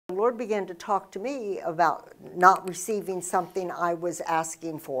The Lord began to talk to me about not receiving something I was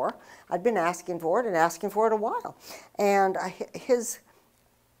asking for. I'd been asking for it and asking for it a while. And his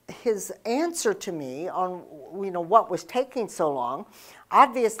answer to me on what was taking so long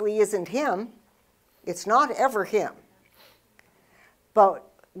obviously isn't him. It's not ever him. But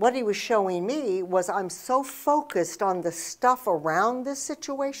what he was showing me was I'm so focused on the stuff around this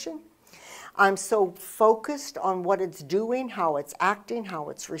situation. I'm so focused on what it's doing, how it's acting, how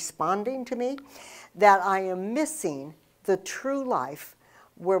it's responding to me, that I am missing the true life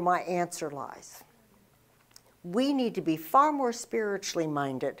where my answer lies. We need to be far more spiritually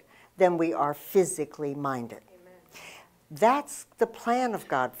minded than we are physically minded. That's the plan of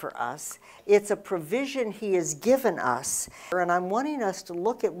God for us. It's a provision He has given us. And I'm wanting us to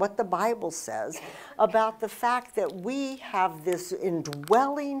look at what the Bible says about the fact that we have this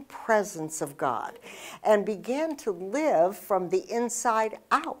indwelling presence of God and begin to live from the inside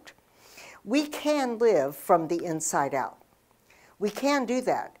out. We can live from the inside out. We can do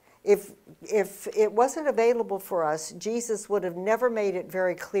that. If it wasn't available for us, Jesus would have never made it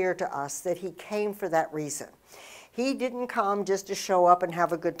very clear to us that He came for that reason. He didn't come just to show up and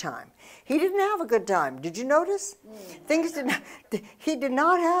have a good time. He didn't have a good time. Did you notice? He did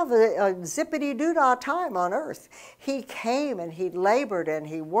not have a zippity-doo-dah time on earth. He came and He labored and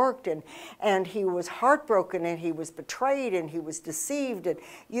He worked and He was heartbroken and He was betrayed and He was deceived. And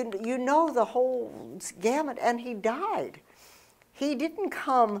you know the whole gamut, and He died. He didn't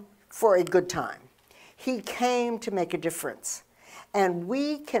come for a good time. He came to make a difference. And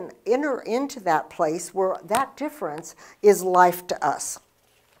we can enter into that place where that difference is life to us.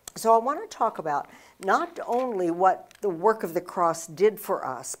 So I want to talk about not only what the work of the cross did for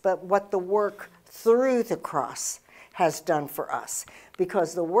us, but what the work through the cross has done for us.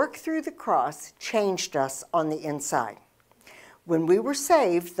 Because the work through the cross changed us on the inside. When we were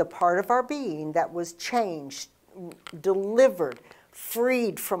saved, the part of our being that was changed, delivered,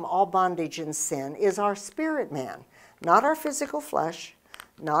 freed from all bondage and sin is our spirit man. Not our physical flesh,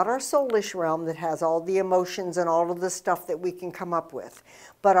 not our soulish realm that has all the emotions and all of the stuff that we can come up with,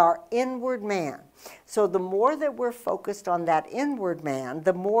 but our inward man. So the more that we're focused on that inward man,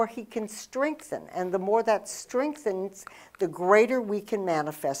 the more he can strengthen. And the more that strengthens, the greater we can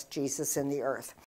manifest Jesus in the earth.